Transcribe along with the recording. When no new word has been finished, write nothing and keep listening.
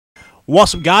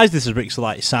What's up, guys? This is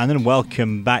Rixxalight signing, and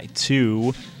welcome back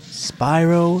to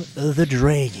Spyro the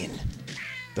Dragon.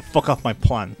 The fuck off my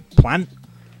planet.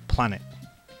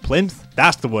 Plinth?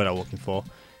 That's the word I'm looking for.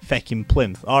 Feckin'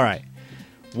 plinth. Alright.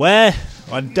 Where?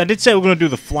 I did say we're gonna do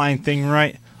the flying thing,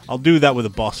 right? I'll do that with a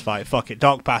boss fight. Fuck it.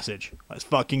 Dark Passage. Let's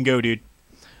fucking go, dude.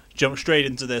 Jump straight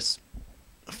into this.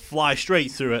 Fly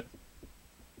straight through it.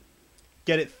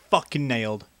 Get it fucking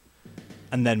nailed.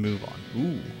 And then move on.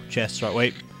 Ooh. Chest, right,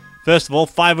 wait. First of all,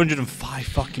 505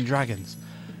 fucking dragons.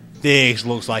 This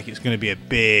looks like it's going to be a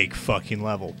big fucking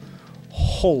level.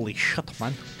 Holy shit,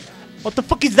 man. What the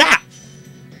fuck is that?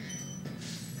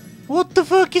 What the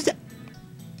fuck is that?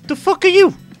 The fuck are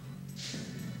you?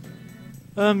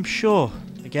 Sure,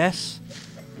 I guess.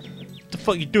 What the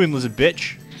fuck you doing, lizard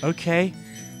bitch? Okay.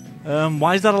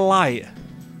 Why is that a light?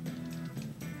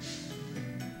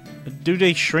 Do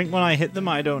they shrink when I hit them?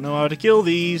 I don't know how to kill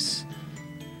these.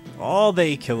 Are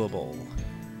they killable?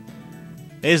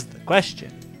 Is the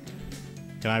question.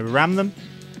 Can I ram them?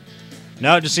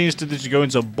 No, it just seems to just go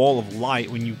into a ball of light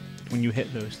when you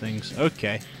hit those things.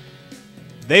 Okay.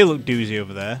 They look doozy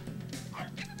over there.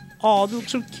 Oh, they look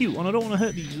so cute, and I don't want to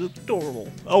hurt these. They look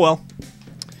adorable. Oh well.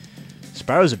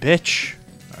 Spyro's a bitch.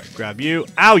 Alright, grab you.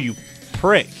 Ow, you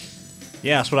prick.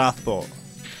 Yeah, that's what I thought.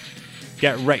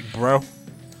 Get wrecked, bro.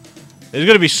 There's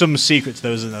going to be some secrets,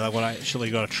 though, isn't there? Like, when I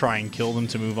actually got to try and kill them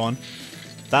to move on.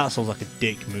 That sounds like a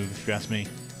dick move, if you ask me.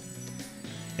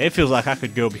 It feels like I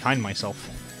could go behind myself.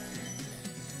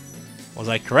 Was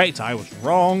I correct? I was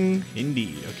wrong.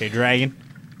 Indeed. Okay, dragon.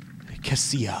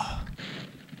 Cassia.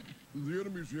 The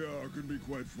enemies here can be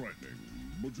quite frightening,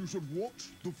 but you should watch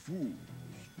the fools.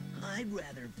 I'd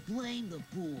rather blame the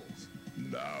fools.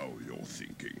 Now you're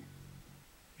thinking.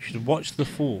 You should watch the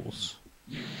fools.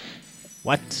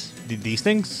 What? Did these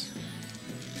things?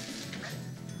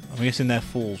 I'm guessing they're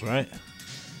fools, right?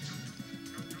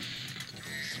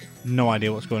 No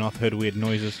idea what's going off. Heard weird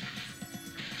noises.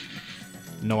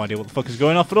 No idea what the fuck is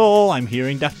going off at all. I'm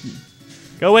hearing death.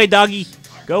 Go away, doggy.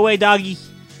 Go away, doggy.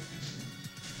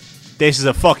 This is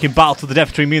a fucking battle to the death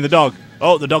between me and the dog.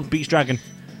 Oh, the dog beats dragon.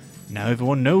 Now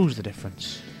everyone knows the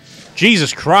difference.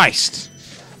 Jesus Christ.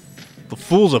 The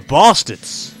fools are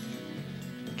bastards.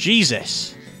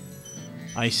 Jesus.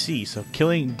 I see. So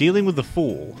dealing with the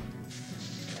fool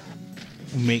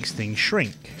makes things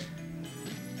shrink.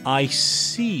 I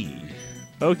see.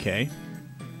 Okay.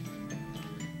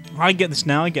 I get this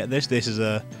now. I get this. This is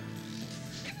a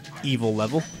evil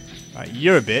level. Right,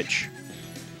 you're a bitch.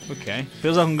 Okay.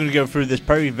 Feels like I'm going to go through this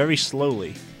very, very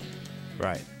slowly.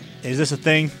 Right. Is this a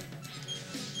thing?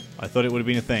 I thought it would have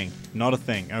been a thing. Not a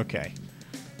thing. Okay.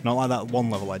 Not like that one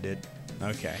level I did.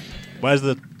 Okay. Where's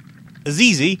the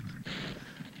Azizi?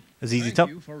 Azizi top.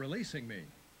 Thank you for releasing me.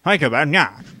 Hi, Coban.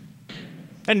 Yeah.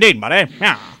 Indeed, buddy.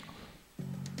 Yeah.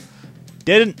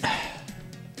 Didn't.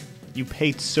 You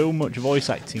paid so much voice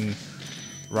acting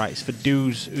rights for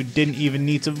dudes who didn't even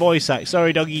need to voice act.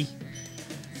 Sorry, doggy.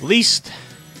 At least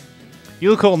you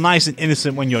look all nice and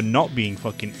innocent when you're not being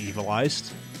fucking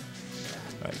evilized.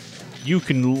 Right. You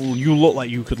look like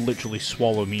you could literally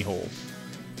swallow me whole.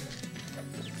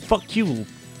 Fuck you,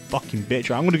 fucking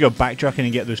bitch. I'm gonna go backtracking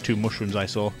and get those 2 mushrooms I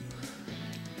saw.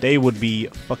 They would be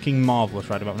fucking marvelous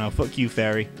right about now. Fuck you,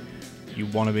 fairy. You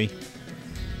wannabe.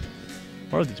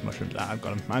 Where are these mushrooms? Ah, I've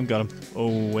got them. I've got them.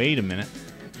 Oh, wait a minute.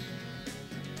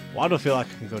 Why do I feel like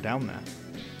I can go down there?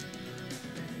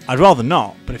 I'd rather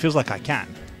not, but it feels like I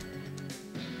can.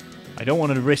 I don't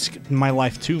want to risk my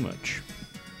life too much.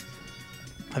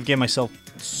 I've given myself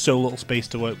so little space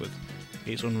to work with.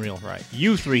 It's unreal. Right.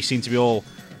 You 3 seem to be all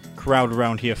crowded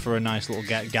around here for a nice little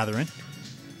gathering.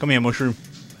 Come here, mushroom.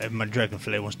 My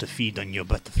dragonfly wants to feed on your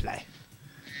butterfly.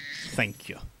 Thank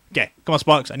you. Okay, come on,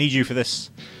 Sparks. I need you for this.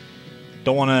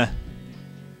 Don't want to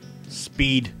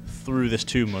speed through this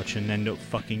too much and end up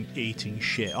fucking eating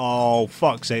shit. Oh,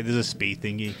 fuck's sake, there's a speed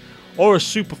thingy. Or a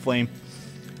super flame.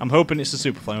 I'm hoping it's a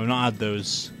super flame. We've not had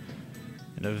those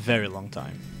in a very long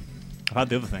time. I've had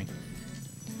the other thing.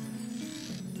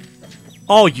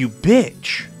 Oh, you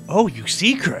bitch. Oh, you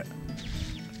secret.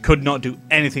 Could not do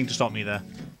anything to stop me there.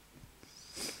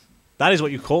 That is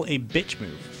what you call a bitch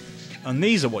move. And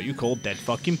these are what you call dead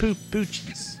fucking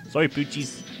poochies. Sorry,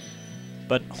 poochies.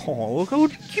 But, oh, look how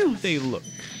cute they look.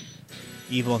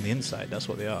 Evil on the inside, that's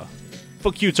what they are.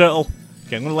 Fuck you, turtle.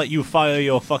 Okay, I'm gonna let you fire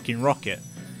your fucking rocket.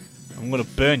 I'm gonna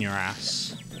burn your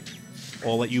ass.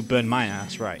 Or let you burn my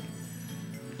ass, right.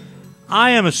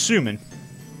 I am assuming...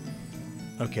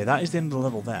 Okay, that is the end of the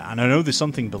level there. And I know there's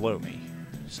something below me.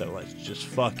 So let's just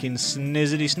fucking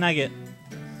snizzity snag it.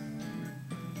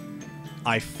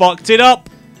 I fucked it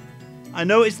up! I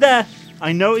know it's there!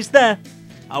 I know it's there!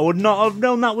 I would not have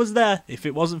known that was there if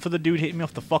it wasn't for the dude hitting me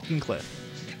off the fucking cliff.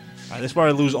 Alright, this is where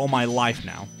I lose all my life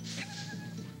now.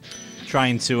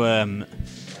 Trying to,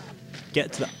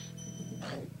 get to the...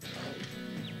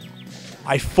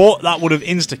 I thought that would have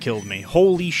insta-killed me.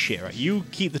 Holy shit, right? You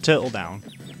keep the turtle down.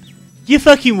 You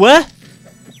fucking were?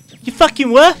 You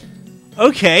fucking were?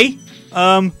 Okay.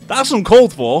 That's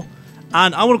uncalled for.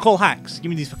 And I want to call hacks. Give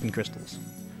me these fucking crystals.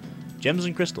 Gems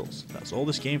and crystals. That's all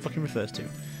this game fucking refers to.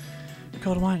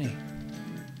 God almighty.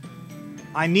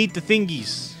 I need the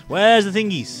thingies. Where's the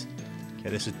thingies? Okay,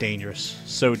 this is dangerous.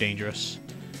 So dangerous.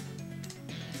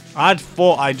 I'd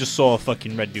thought I just saw a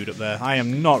fucking red dude up there. I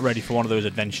am not ready for one of those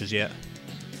adventures yet.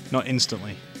 Not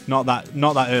instantly. Not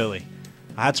that early.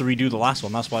 I had to redo the last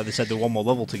one. That's why they said there was one more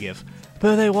level to give.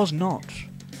 But there was not.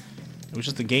 It was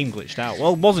just the game glitched out.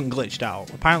 Well, it wasn't glitched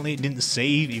out. Apparently it didn't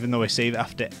save, even though I save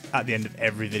it at the end of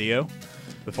every video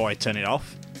before I turn it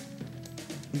off.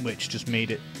 Which just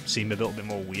made it seem a little bit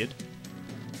more weird.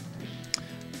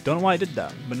 Don't know why I did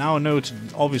that, but now I know to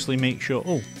obviously make sure...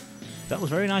 Oh, that was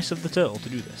very nice of the turtle to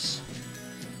do this.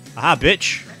 Aha,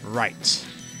 bitch! Right.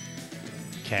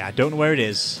 Okay, I don't know where it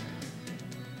is.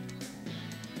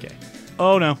 Okay.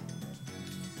 Oh, no.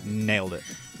 Nailed it.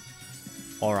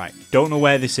 Alright, don't know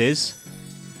where this is.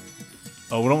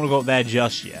 Oh, we don't want to go up there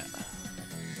just yet.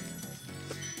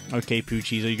 Okay,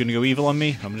 Poochies, are you going to go evil on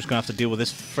me? I'm just going to have to deal with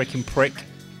this freaking prick.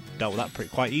 Dealt with that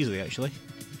prick quite easily, actually.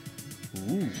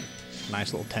 Ooh.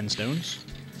 Nice little 10 stones.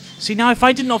 See, now if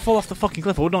I did not fall off the fucking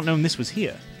cliff, I would not have known this was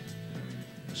here.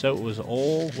 So it was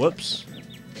all... Whoops.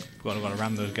 I've got to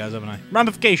ram those guys, haven't I?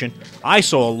 Ramification! I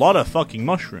saw a lot of fucking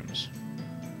mushrooms.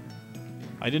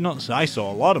 I did not say I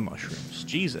saw a lot of mushrooms.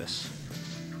 Jesus.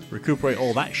 Recuperate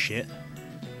all that shit.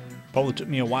 Probably took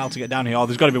me a while to get down here. Oh,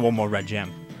 there's got to be one more red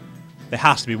gem. There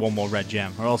has to be one more red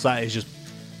gem, or else that is just...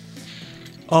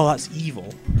 Oh, that's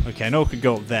evil. Okay, I know I could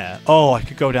go up there. Oh, I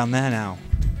could go down there now.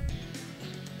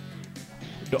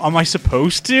 Am I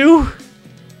supposed to?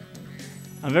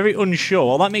 I'm very unsure.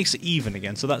 Well, that makes it even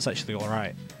again, so that's actually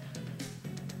alright.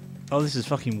 Oh, this is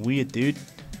fucking weird, dude.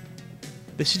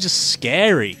 This is just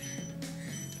scary.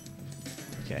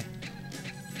 Okay.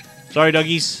 Sorry,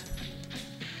 doggies.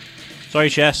 Sorry,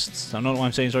 chests. I don't know why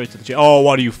I'm saying sorry to the chest. Oh,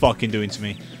 what are you fucking doing to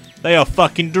me? They are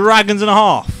fucking dragons and a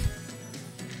half.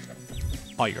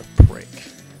 Oh, you're a prick.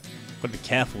 Gotta be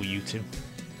careful, you two.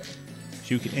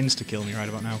 You can insta-kill me right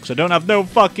about now, because I don't have no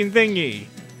fucking thingy.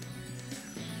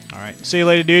 Alright, see you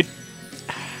later, dude.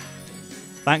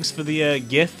 Thanks for the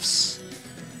gifts.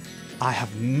 I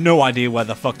have no idea where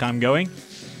the fuck I'm going.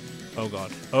 Oh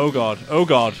god, oh god, oh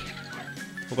god.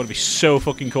 I've got to be so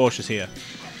fucking cautious here.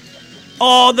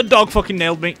 Oh, the dog fucking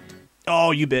nailed me.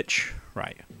 Oh, you bitch.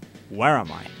 Right, where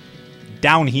am I?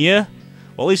 Down here?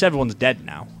 Well, at least everyone's dead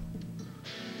now.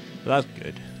 So that's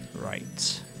good.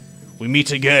 Right. We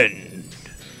meet again.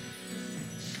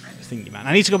 Thingy, man.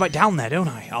 I need to go back down there, don't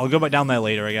I? I'll go back down there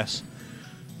later, I guess.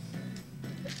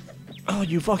 Oh,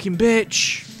 you fucking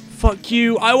bitch. Fuck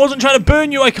you. I wasn't trying to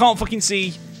burn you. I can't fucking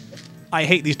see. I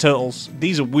hate these turtles.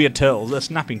 These are weird turtles. They're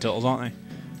snapping turtles, aren't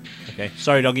they? Okay.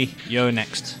 Sorry, doggy. You're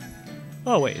next.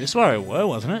 Oh, wait. This is where I were,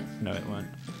 wasn't it? No, it weren't.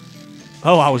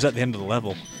 Oh, I was at the end of the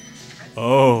level.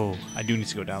 Oh, I do need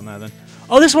to go down there, then.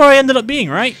 Oh, this is where I ended up being,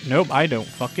 right? Nope, I don't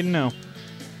fucking know.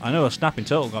 I know a snapping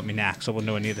turtle got me next, so I wasn't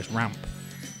nowhere near this ramp.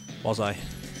 Was I?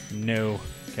 No.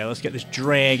 Okay, let's get this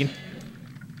dragon.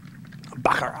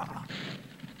 Baccarat.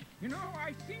 You know,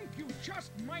 I think you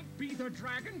just might be the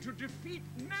dragon to defeat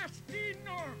Nasty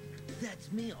Nork.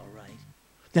 That's me, all right.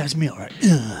 That's me, alright.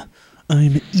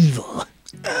 I'm evil.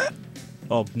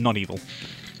 Oh, not evil.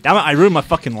 Damn it, I ruined my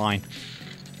fucking line.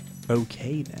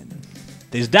 Okay, then.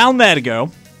 There's down there to go.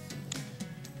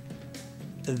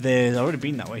 There's already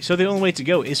been that way. So the only way to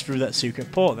go is through that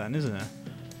secret port, then, isn't it?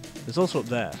 There's also up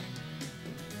there.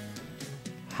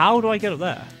 How do I get up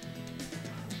there?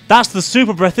 That's the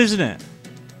super breath, isn't it?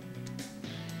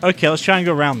 Okay, let's try and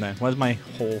go around then. Where's my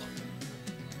hole?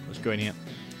 Let's go in here.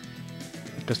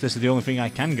 Because this is the only thing I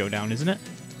can go down, isn't it?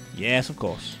 Yes, of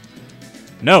course.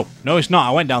 No, no it's not.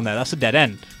 I went down there. That's a dead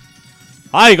end.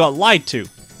 I got lied to.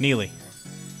 Nearly.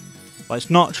 Let's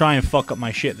not try and fuck up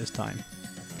my shit this time.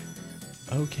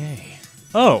 Okay.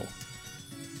 Oh.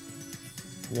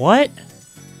 What?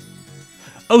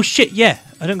 Oh shit, yeah.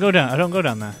 I don't go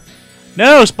down there.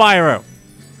 No, Spyro!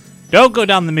 Don't go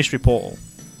down the mystery portal.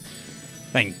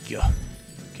 Thank you.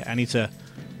 Okay, I need to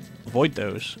avoid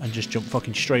those and just jump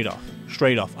fucking straight off.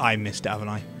 Straight off. I missed it, haven't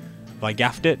I? Have I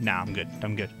gaffed it? Nah, I'm good.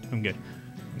 I'm good. I'm good.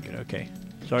 I'm good, okay.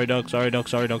 Sorry, dog. Sorry, dog.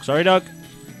 Sorry, dog. Sorry, dog.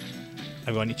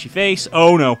 I've got an itchy face.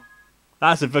 Oh, no.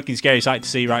 That's a fucking scary sight to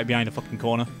see right behind a fucking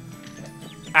corner.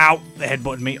 Ow! They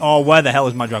headbutted me. Oh, where the hell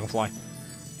is my dragonfly?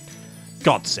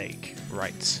 God's sake.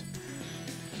 Right.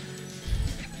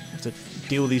 Have to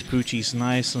deal with these poochies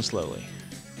nice and slowly.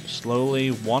 Slowly,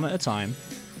 one at a time.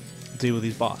 Deal with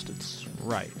these bastards.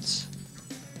 Right.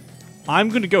 I'm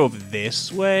gonna go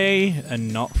this way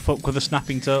and not fuck with the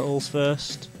snapping turtles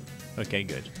first. Okay,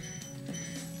 good.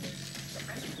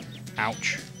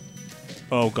 Ouch.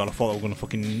 Oh god, I thought they were gonna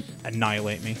fucking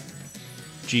annihilate me.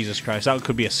 Jesus Christ, that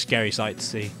could be a scary sight to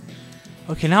see.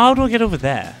 Okay, now how do I get over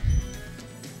there?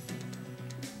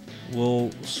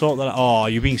 We'll sort that out. Oh, are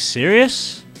you being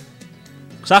serious?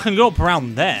 Because I can go up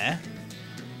around there.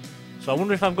 So I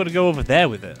wonder if I've got to go over there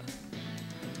with it.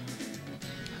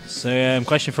 So,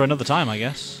 question for another time, I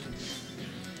guess.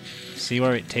 See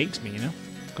where it takes me, you know?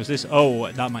 Because this...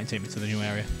 Oh, that might take me to the new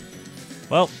area.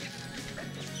 Well,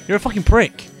 you're a fucking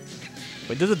prick.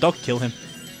 Wait, does a dog kill him?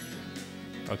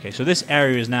 Okay, so this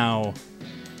area is now...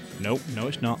 Nope, no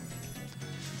it's not.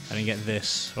 I didn't get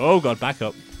this. Oh god, back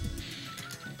up.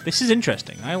 This is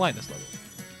interesting. I like this level.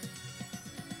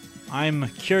 I'm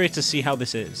curious to see how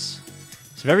this is.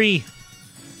 It's very...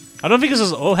 I don't think this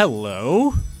is... Oh,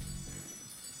 hello?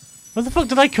 Where the fuck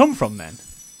did I come from, then?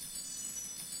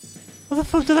 Where the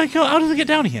fuck did I go? How did I get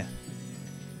down here?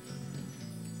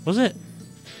 Was it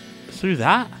through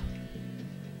that?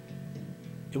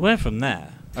 It went from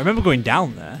there. I remember going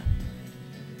down there.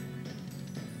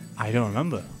 I don't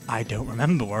remember. I don't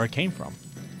remember where I came from.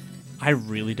 I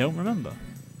really don't remember.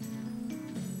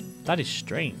 That is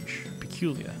strange.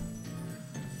 Peculiar.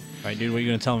 Right, dude, what are you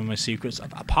going to tell me my secrets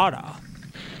of Apara?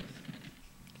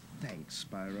 Thanks,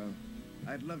 Spyro.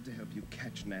 I'd love to help you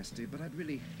catch Nasty, but I'd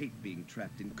really hate being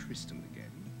trapped in Crystal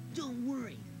again. Don't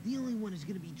worry. The only one who's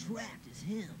gonna be trapped is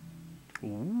him.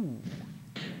 Ooh.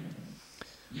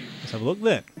 Let's have a look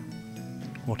there.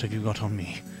 What have you got on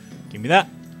me? Give me that,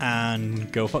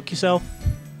 and go fuck yourself.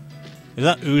 Is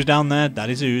that ooze down there? That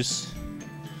is ooze.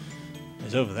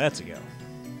 There's over there to go.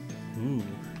 Ooh.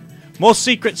 More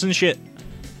secrets and shit.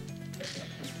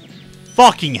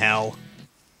 Fucking hell.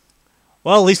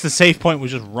 Well, at least the save point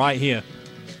was just right here.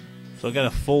 So I get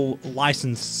a full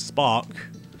licensed spark.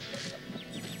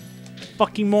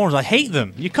 Fucking morons, I hate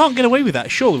them. You can't get away with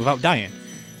that, surely, without dying.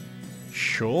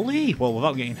 Surely? Well,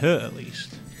 without getting hurt, at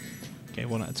least. Okay,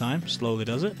 one at a time. Slowly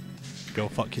does it. Go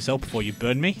fuck yourself before you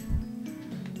burn me.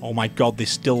 Oh my god,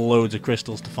 there's still loads of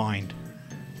crystals to find.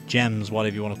 Gems,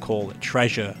 whatever you want to call it.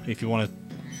 Treasure, if you want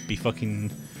to be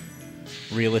fucking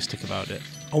realistic about it.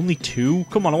 Only 2?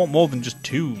 Come on, I want more than just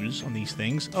 2s on these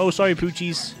things. Oh, sorry,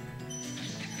 poochies.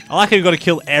 I like how you've got to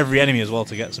kill every enemy as well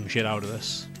to get some shit out of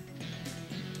this.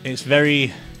 It's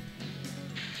very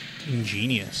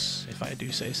ingenious, if I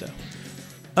do say so.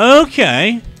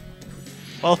 Okay.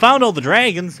 Well, I found all the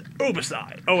dragons.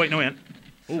 Overside. Oh, wait, no, we ain't.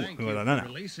 Oh, Thank you for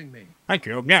releasing me. Thank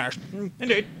you. Yes,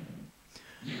 indeed.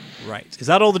 Right. Is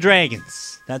that all the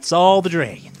dragons? That's all the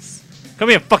dragons. Come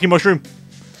here, fucking mushroom.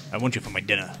 I want you for my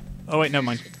dinner. Oh, wait, never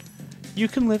mind. You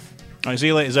can live. Alright, see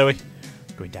you later, Zoe.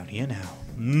 Going down here now.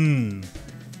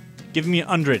 Give me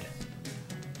 100.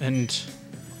 And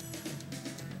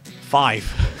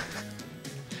 5.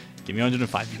 Give me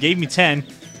 105. You gave me 10.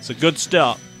 It's a good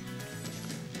start.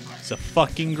 It's a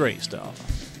fucking great start.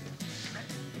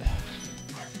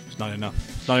 It's not enough.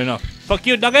 It's not enough. Fuck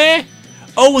you, doggy!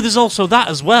 Oh, there's also that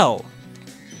as well.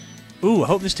 Ooh, I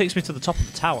hope this takes me to the top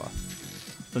of the tower.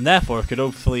 Then therefore I could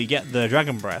hopefully get the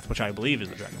dragon breath, which I believe is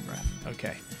the dragon breath.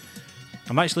 Okay.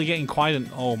 I'm actually getting quite an...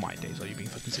 Oh my days, are you being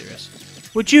fucking serious?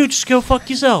 Would you just go fuck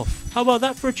yourself? How about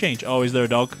that for a change? Oh, is there a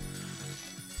dog?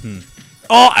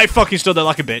 Oh, I fucking stood there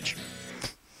like a bitch.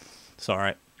 It's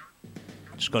alright.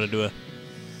 Just gotta do a...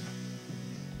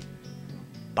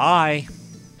 Bye.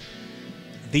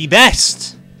 The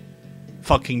best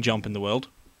fucking jump in the world.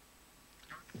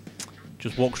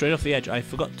 Just walk straight off the edge. I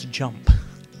forgot to jump.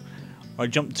 Or I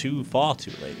jumped too far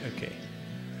too late. Okay.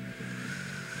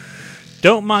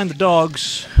 Don't mind the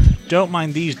dogs. Don't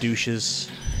mind these douches.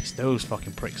 It's those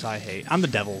fucking pricks I hate. And the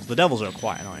devils. The devils are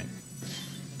quite annoying.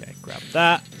 Okay, grab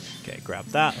that. Okay, grab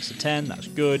that. That's a 10. That's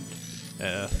good.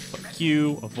 Fuck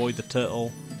you. Avoid the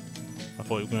turtle. I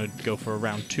thought you were going to go for a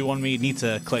round 2 on me. Need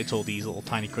to collect all these little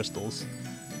tiny crystals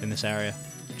in this area.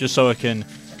 Just so I can...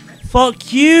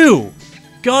 Fuck you!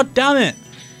 God damn it!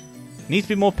 Need to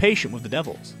be more patient with the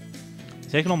devils.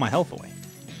 They're taking all my health away.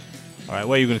 Alright,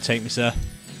 where are you going to take me, sir?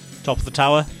 Top of the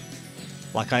tower?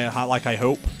 Like I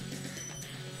hope.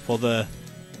 For the...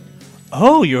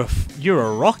 Oh, you're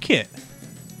a rocket!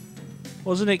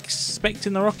 Wasn't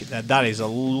expecting the rocket there. That is a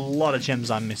lot of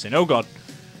gems I'm missing. Oh god.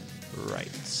 Right.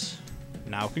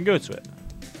 Now I can go to it.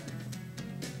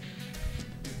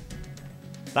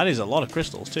 That is a lot of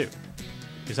crystals too.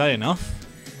 Is that enough?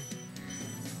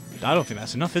 I don't think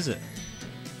that's enough, is it?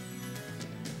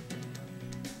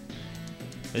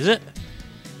 Is it?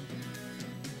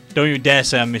 Don't you dare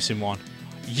say I'm missing one.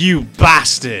 You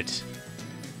bastard!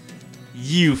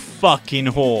 You fucking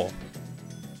whore.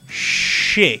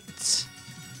 Shit.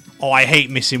 Oh, I hate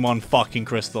missing one fucking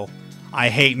crystal. I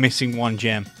hate missing one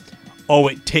gem. Oh,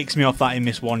 it ticks me off that I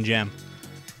missed one gem.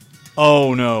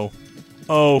 Oh no.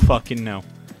 Oh fucking no.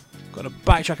 Gotta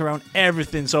backtrack around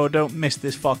everything so I don't miss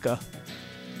this fucker.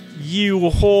 You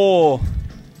whore.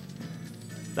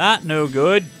 That no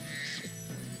good.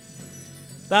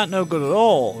 That no good at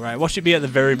all. Right, what should be at the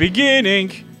very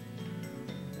beginning?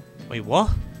 Wait, what?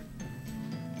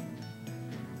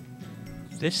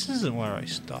 This isn't where I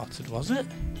started, was it?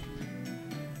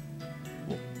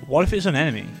 What if it's an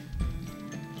enemy?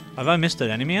 Have I missed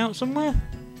an enemy out somewhere?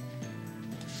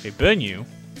 Okay, burn you.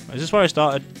 Is this where I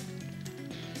started?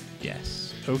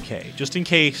 Yes. Okay, just in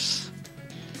case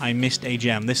I missed a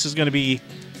gem. This is going to be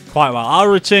quite a while. I'll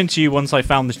return to you once I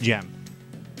found this gem.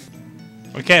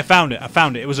 Okay, I found it. I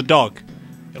found it. It was a dog.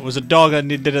 It was a dog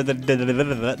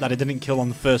that I didn't kill on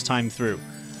the first time through.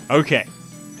 Okay.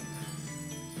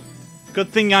 Good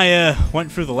thing I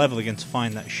went through the level again to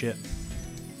find that shit.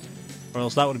 Or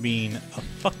else that would have been a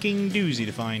fucking doozy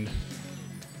to find.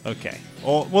 Okay.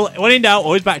 Or, well, when in doubt,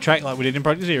 always backtrack like we did in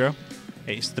Project Zero.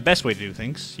 It's the best way to do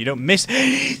things. You don't miss...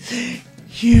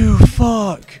 You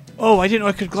fuck! Oh, I didn't know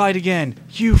I could glide again.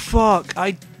 You fuck!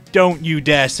 Don't you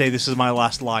dare say this is my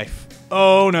last life.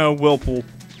 Oh no, whirlpool.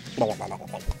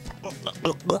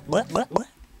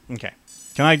 Okay.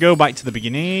 Can I go back to the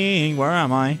beginning? Where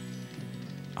am I?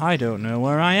 I don't know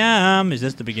where I am. Is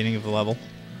this the beginning of the level?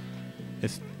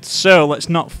 If so, let's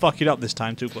not fuck it up this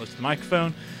time. Too close to the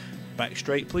microphone. Back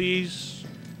straight, please.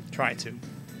 Try to.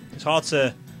 It's hard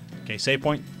to... Okay, save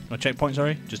point. Or checkpoint,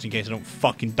 sorry. Just in case I don't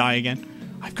fucking die again.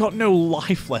 I've got no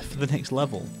life left for the next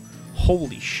level.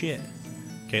 Holy shit.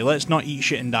 Okay, let's not eat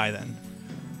shit and die then.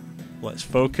 Let's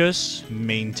focus,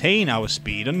 maintain our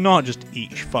speed, and not just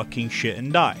eat fucking shit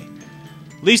and die.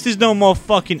 At least there's no more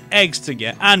fucking eggs to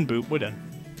get. And boop, we're done.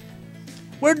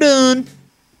 We're done.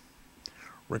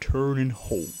 Returning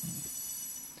home.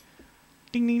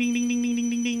 Ding, ding, ding, ding, ding, ding, ding,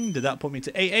 ding, ding. Did that put me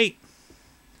to 8-8?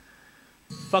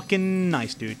 Fucking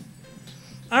nice, dude.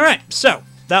 Alright, so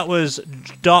that was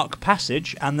Dark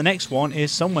Passage, and the next one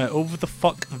is somewhere over the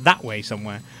fuck that way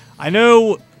somewhere.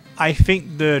 I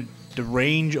think the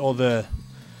range or the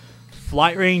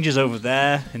flight range is over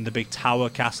there in the big tower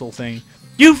castle thing.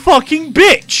 You fucking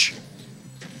bitch!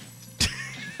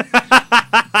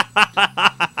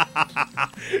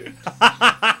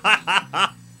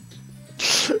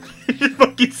 You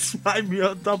fucking smacked me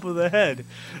on top of the head.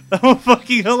 That was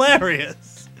fucking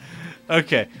hilarious.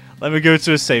 Okay, let me go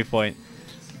to a save point,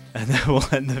 and then we'll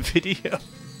end the video.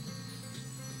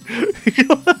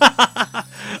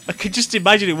 I could just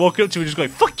imagine it walking up to me just going,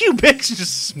 "Fuck you, bitch!" and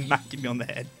just smacking me on the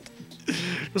head.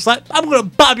 Just like, "I'm gonna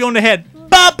bop you on the head,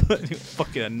 bop!" And he got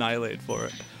fucking annihilated for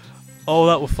it. Oh,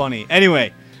 that was funny.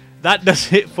 Anyway, that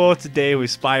does it for today with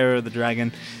Spyro the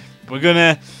Dragon. We're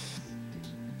gonna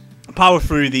power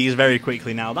through these very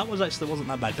quickly now. That wasn't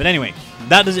that bad. But anyway,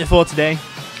 that does it for today.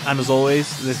 And as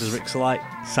always, this is Rixxalight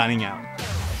signing out.